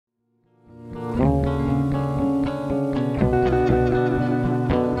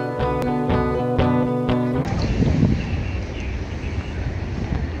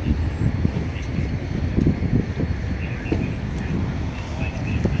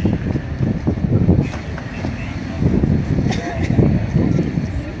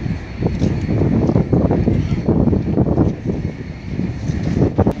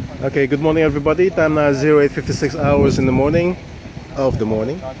Okay, good morning everybody. Time now 08:56 hours in the morning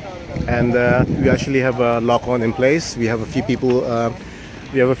and we actually have a lock-on in place. We have a few people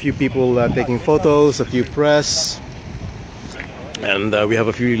taking photos, a few press, and we have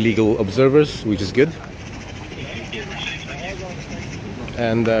a few legal observers, which is good.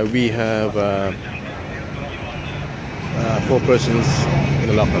 And we have 4 persons in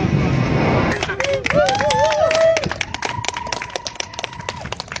the lock-on.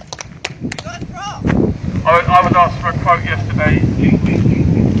 I was asked for a quote yesterday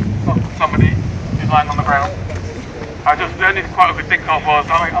from somebody who's lying on the ground. The only quote I could think of was,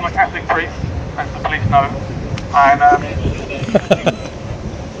 I'm a Catholic priest, as the police know, and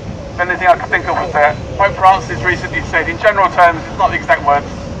the only thing I could think of was that Pope Francis recently said, in general terms, it's not the exact words,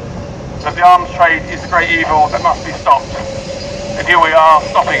 that the arms trade is a great evil that must be stopped. And here we are,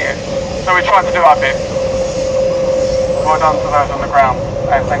 stopping it. So we're trying to do our bit. Well done to those on the ground,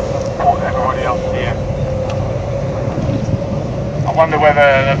 and thanks for the support to everybody else here. I wonder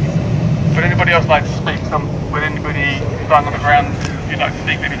whether, would anybody else like to speak? Would anybody who's lying on the ground, if you'd like to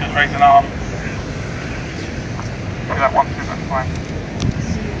speak, maybe just raise an arm. If you don't want to, that's fine.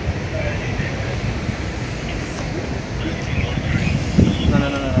 No.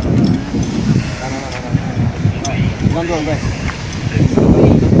 He's under arrest.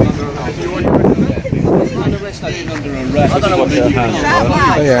 Under arrest, I didn't under arrest. I don't know what they're doing. Shout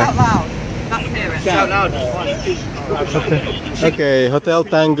loud. Shout loud. Okay, Hotel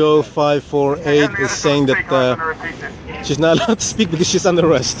Tango 548 is saying that she's not allowed to speak because she's under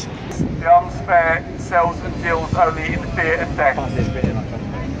arrest. The arms fair sells and deals only in fear and death.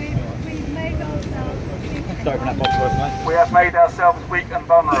 We have made ourselves weak and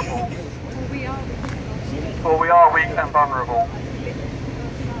vulnerable. For we are weak and vulnerable.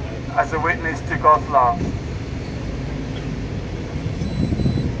 As a witness to God's love.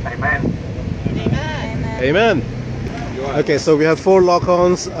 Amen. Amen. Okay, so we have 4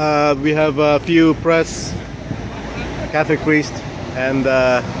 lock-ons. We have a few press, a Catholic priest, and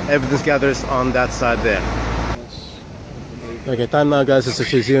evidence gathers on that side there. Okay, time now, guys, is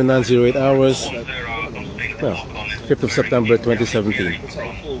actually 0908 hours. Well, 5th of September 2017.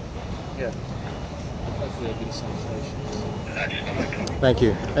 Thank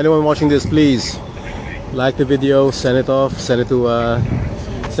you. Anyone watching this, please like the video, send it off, send it to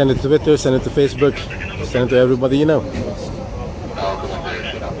Twitter, send it to Facebook, send it to everybody you know.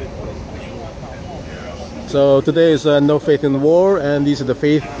 So today is No Faith in War, and these are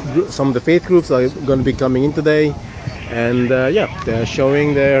some of the faith groups that are going to be coming in today, and yeah, they're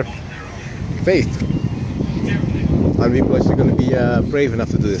showing their faith. And people are actually going to be brave enough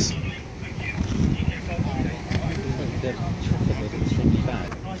to do this.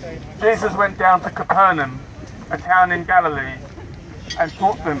 Jesus went down to Capernaum, a town in Galilee, and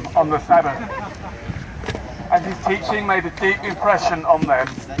taught them on the Sabbath. And his teaching made a deep impression on them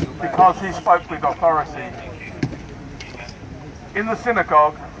because he spoke with authority. In the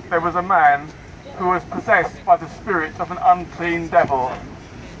synagogue there was a man who was possessed by the spirit of an unclean devil,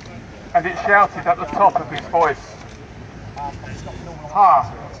 and it shouted at the top of his voice,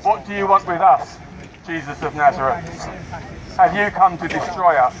 "Ha! What do you want with us, Jesus of Nazareth? Have you come to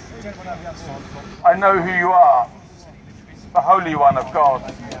destroy us? I know who you are, the Holy One of God."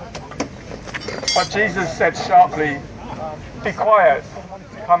 But Jesus said sharply, "Be quiet,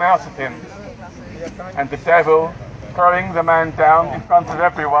 come out of him." And the devil, throwing the man down in front of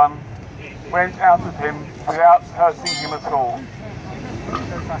everyone, went out of him without hurting him at all.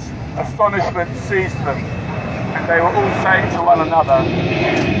 Astonishment seized them, and they were all saying to one another,